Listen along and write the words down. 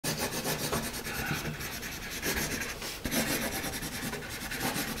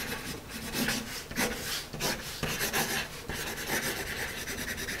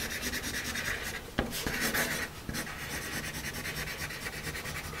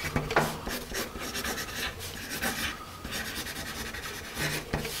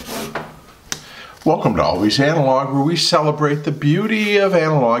Welcome to Always Analog, where we celebrate the beauty of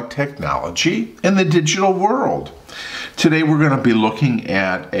analog technology in the digital world. Today we're going to be looking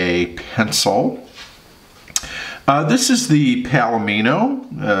at a pencil. This is the Palomino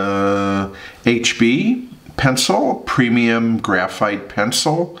HB pencil, premium graphite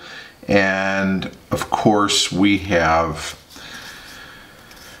pencil, and of course we have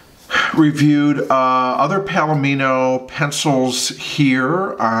reviewed other Palomino pencils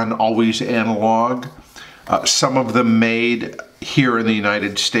here on Always Analog. Some of them made here in the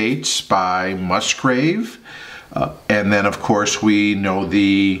United States by Musgrave. And then, of course, we know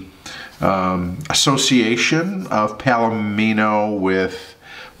the association of Palomino with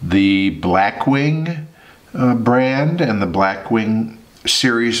the Blackwing brand and the Blackwing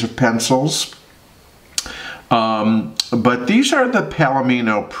series of pencils. But these are the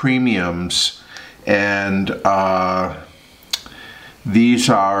Palomino premiums, and these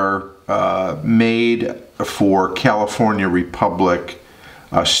are made for California Republic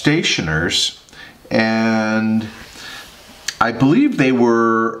stationers, and I believe they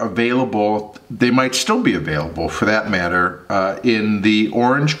were available, they might still be available for that matter, in the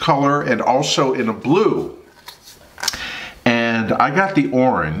orange color and also in a blue. And I got the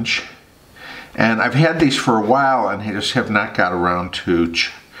orange. And I've had these for a while and I just have not got around to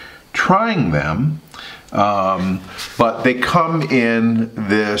trying them. But they come in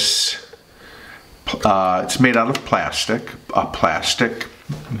this, it's made out of plastic, a plastic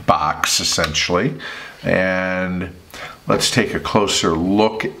box essentially. And let's take a closer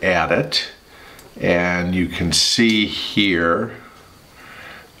look at it. And you can see here,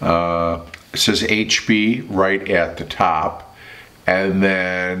 it says HB right at the top. And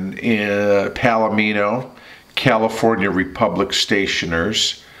then in Palomino, California Republic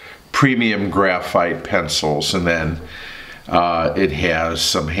stationers, premium graphite pencils. And then it has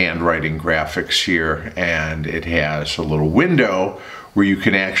some handwriting graphics here, and it has a little window where you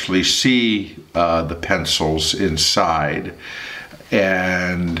can actually see the pencils inside.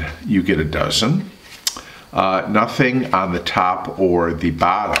 And you get a dozen. Nothing on the top or the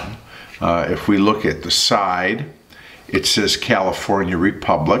bottom. If we look at the side, it says California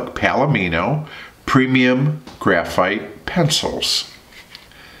Republic, Palomino, premium graphite pencils.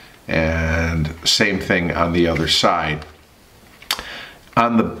 And same thing on the other side.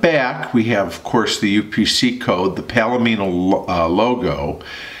 On the back, we have, of course, the UPC code, the Palomino logo.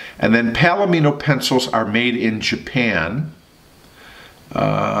 And then Palomino pencils are made in Japan,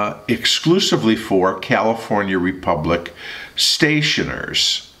 exclusively for California Republic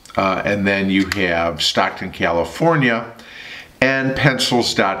stationers. And then you have Stockton, California, and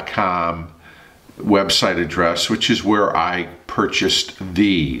pencils.com website address, which is where I purchased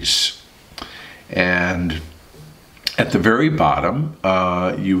these. And at the very bottom,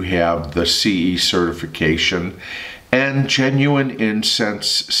 you have the CE certification and genuine incense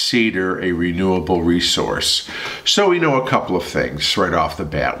cedar, a renewable resource. So we know a couple of things right off the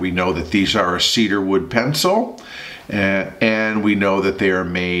bat. We know that these are a cedar wood pencil. And we know that they are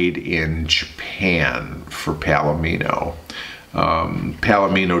made in Japan for Palomino.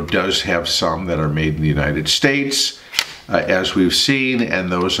 Palomino does have some that are made in the United States, as we've seen, and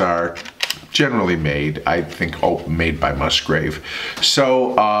those are generally made, I think, made by Musgrave.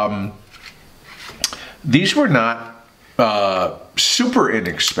 So these were not super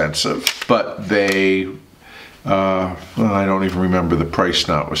inexpensive, but they, well, I don't even remember the price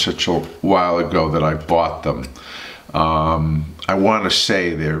now. It was such a while ago that I bought them. I want to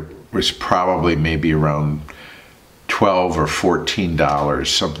say there was probably maybe around $12 or $14,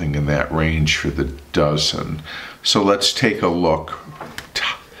 something in that range for the dozen. So let's take a look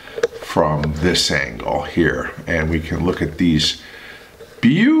from this angle here, and we can look at these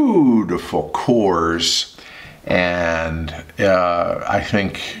beautiful cores. And I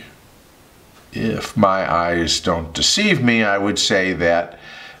think, if my eyes don't deceive me, I would say that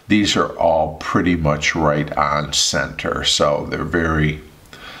these are all pretty much right on center. So they're very,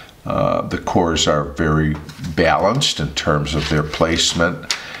 the cores are very balanced in terms of their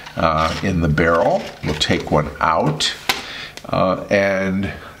placement in the barrel. We'll take one out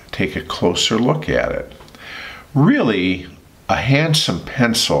and take a closer look at it. Really a handsome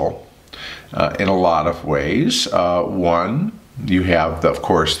pencil in a lot of ways. One, you have, of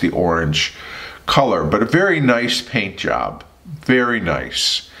course, the orange color, but a very nice paint job. Very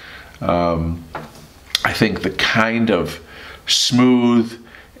nice. I think the kind of smooth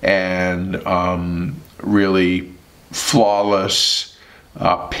and really flawless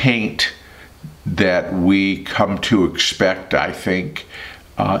paint that we come to expect, I think,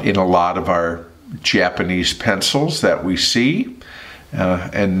 in a lot of our Japanese pencils that we see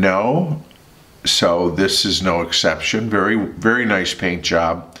and know so this is no exception. Very, very nice paint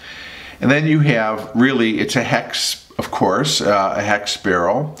job. And then you have, really, it's a hex, of course, a hex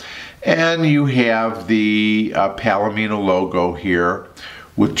barrel. And you have the Palomino logo here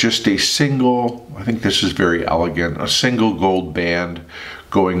with just a single, I think this is very elegant, a single gold band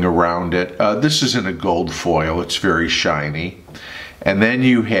going around it. This is in a gold foil, it's very shiny. And then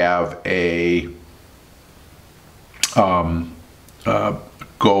you have a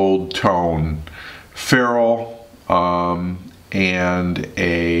gold tone ferrule and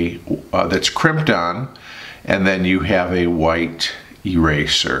a that's crimped on, and then you have a white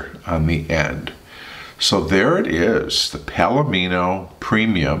eraser on the end. So there it is, the Palomino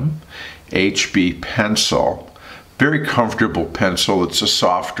Premium HB pencil. Very comfortable pencil. It's a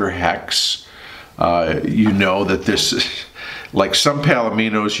softer hex. You know that this is, like some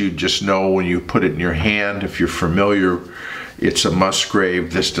Palominos, you just know when you put it in your hand, if you're familiar, it's a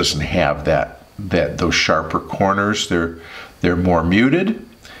Musgrave. This doesn't have those sharper corners. They're more muted.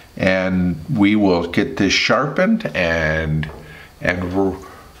 And we will get this sharpened and we'll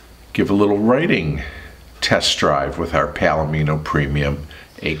give a little writing test drive with our Palomino Premium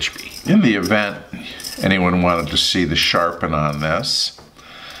HB. In the event anyone wanted to see the sharpen on this,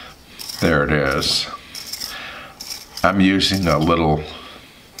 there it is. I'm using a little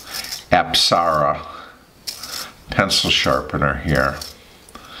Apsara pencil sharpener here.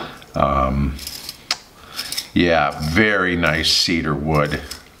 Yeah, very nice cedar wood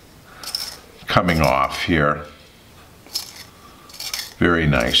coming off here. Very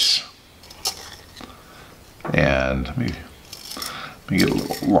nice. And let me get a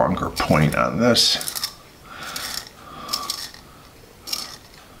little longer point on this.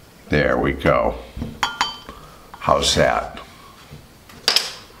 There we go. How's that?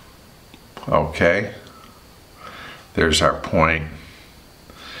 Okay. There's our point.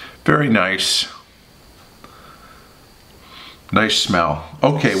 Very nice. Nice smell.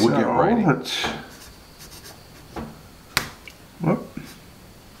 Okay, we'll get writing. Whoop.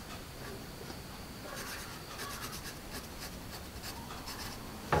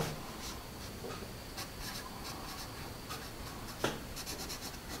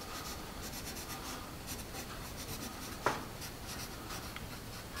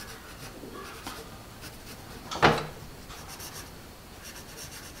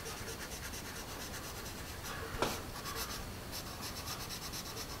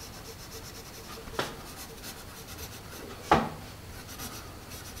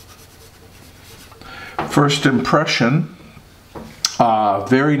 First impression,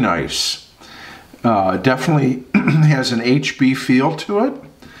 very nice. Definitely has an HB feel to it.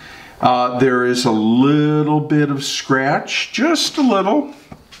 There is a little bit of scratch, just a little,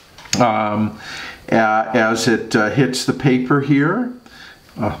 as it hits the paper here.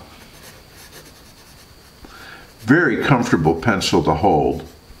 Very comfortable pencil to hold.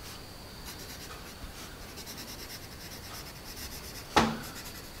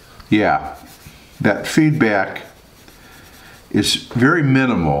 Yeah. That feedback is very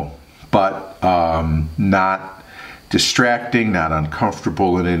minimal, but not distracting, not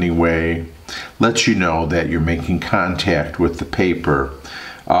uncomfortable in any way. Lets you know that you're making contact with the paper.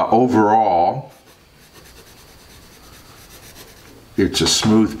 Overall, it's a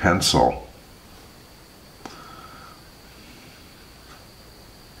smooth pencil.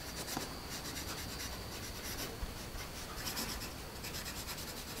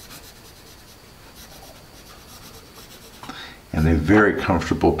 And a very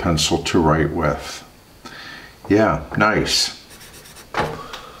comfortable pencil to write with. Yeah, nice.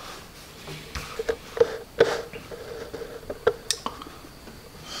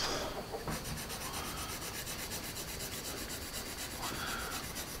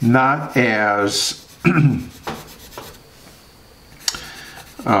 Not as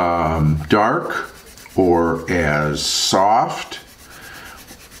dark or as soft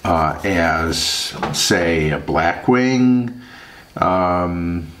as, say, a Blackwing.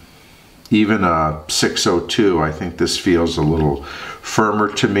 Even a 602, I think this feels a little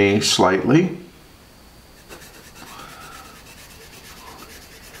firmer to me, slightly.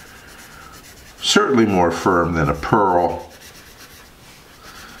 Certainly more firm than a pearl.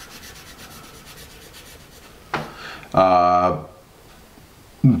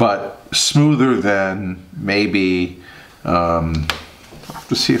 But smoother than maybe,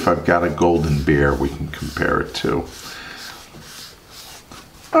 let's see if I've got a Golden Bear we can compare it to.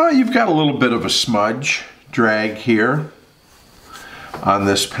 You've got a little bit of a smudge drag here on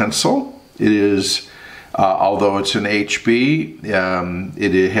this pencil. It is, although it's an HB,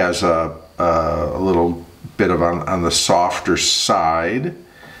 it has a little bit of on the softer side.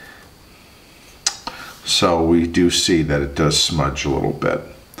 So we do see that it does smudge a little bit.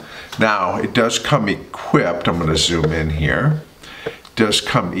 Now, it does come equipped, I'm going to zoom in here, it does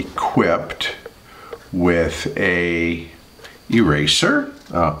come equipped with a eraser,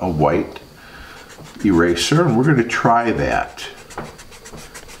 a white eraser, and we're going to try that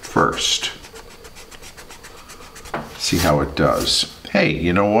first. See how it does. Hey,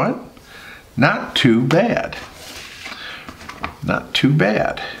 you know what? Not too bad. Not too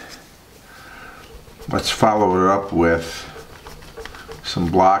bad. Let's follow it up with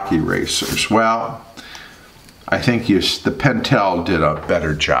some block erasers. Well, I think the Pentel did a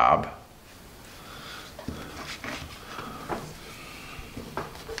better job.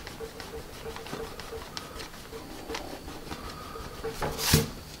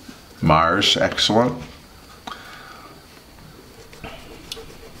 Mars, excellent.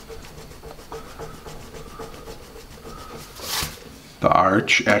 The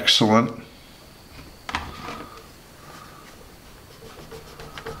Arch, excellent.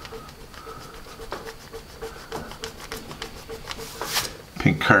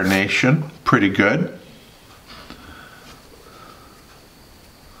 Pink Carnation, pretty good.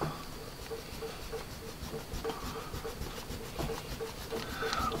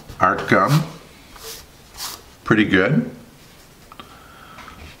 Art Gum, pretty good.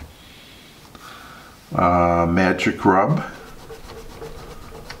 Magic Rub.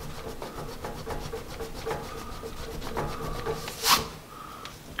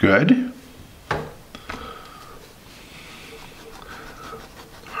 Good.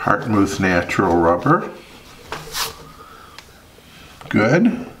 Heartmouth Natural Rubber.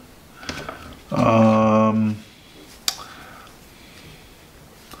 Good.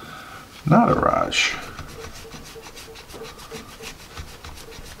 Nataraj.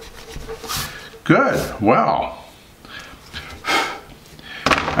 Good. Well,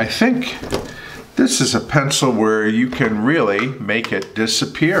 I think this is a pencil where you can really make it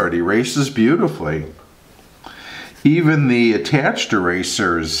disappear. It erases beautifully. Even the attached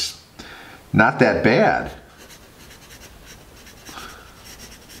eraser is not that bad.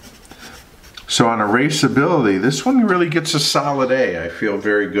 So on erasability, this one really gets a solid A. I feel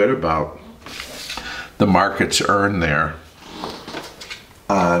very good about the mark it's earned there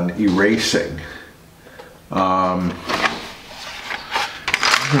on erasing. I'm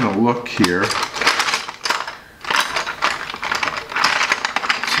going to look here to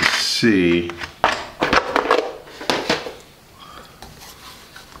see.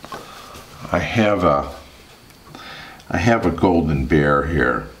 I have a Golden Bear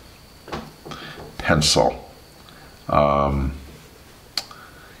here pencil, and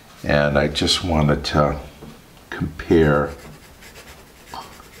I just wanted to compare.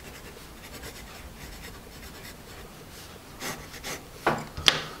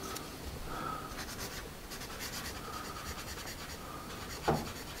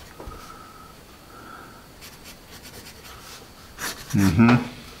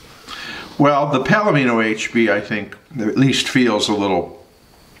 Well, the Palomino HB, I think, at least feels a little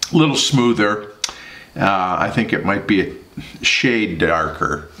smoother. I think it might be a shade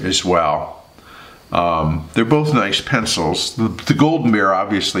darker as well. They're both nice pencils. The Golden Bear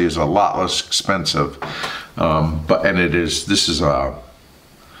obviously is a lot less expensive, this is a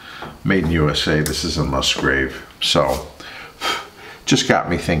made in USA. This is a Musgrave, so just got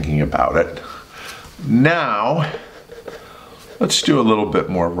me thinking about it. Now, let's do a little bit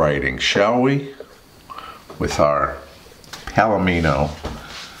more writing, shall we? With our Palomino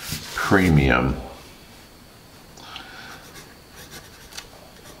Premium.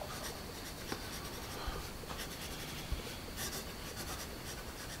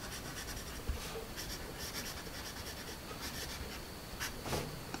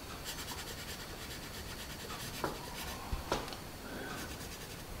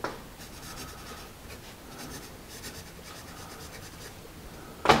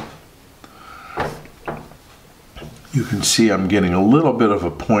 You can see I'm getting a little bit of a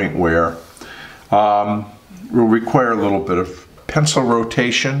point where we'll require a little bit of pencil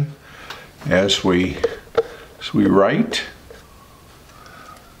rotation as we write.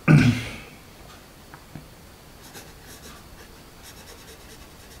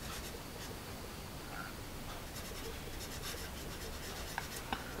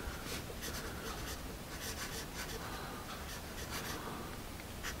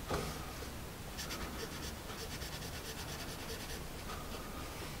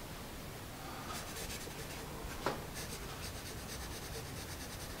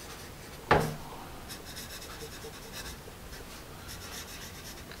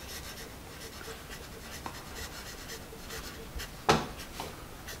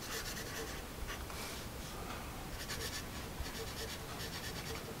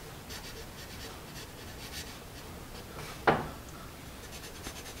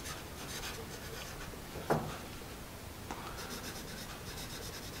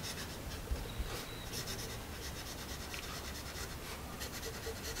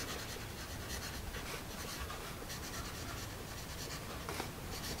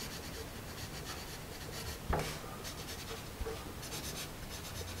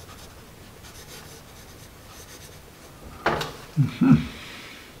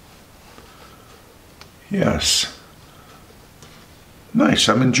 Yes. Nice.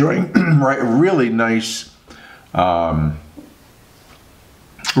 I'm enjoying really nice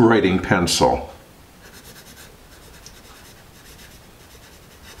writing pencil.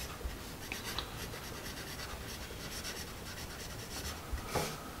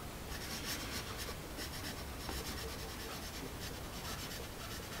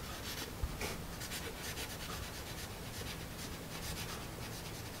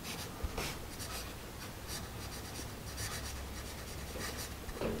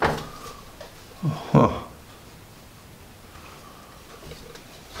 Huh.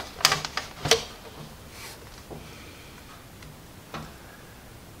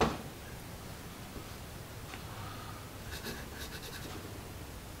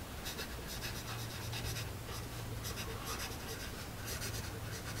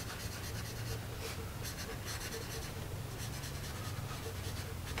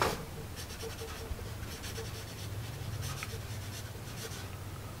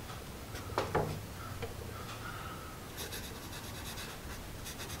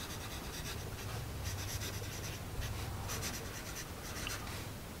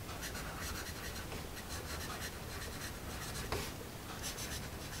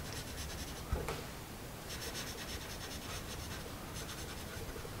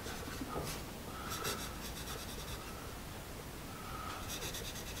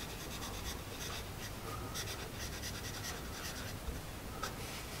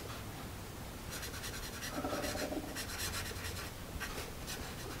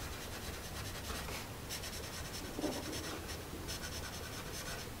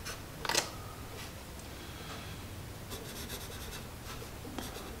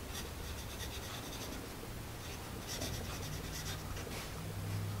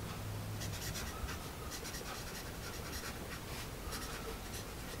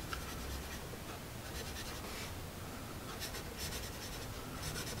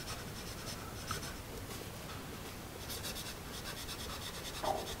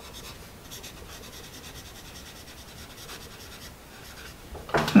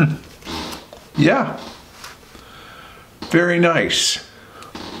 Yeah, very nice.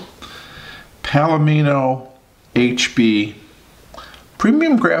 Palomino HB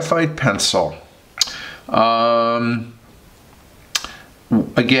premium graphite pencil.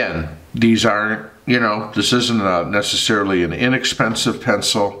 Again, these aren't, this isn't necessarily an inexpensive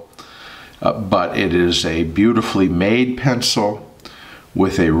pencil, but it is a beautifully made pencil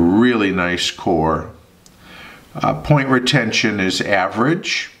with a really nice core. Point retention is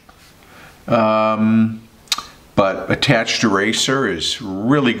average, but attached eraser is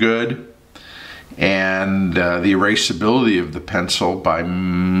really good, and the erasability of the pencil by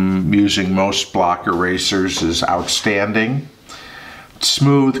using most block erasers is outstanding.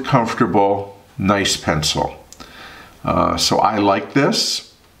 Smooth, comfortable, nice pencil. So I like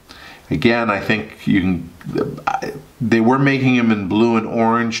this. Again, I think they were making them in blue and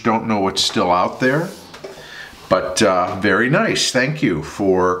orange. Don't know what's still out there, but very nice. Thank you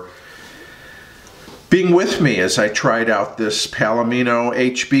for being with me as I tried out this Palomino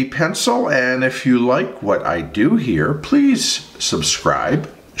HB pencil. And if you like what I do here, please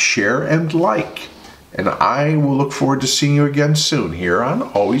subscribe, share, and like. And I will look forward to seeing you again soon here on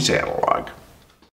Always Analog.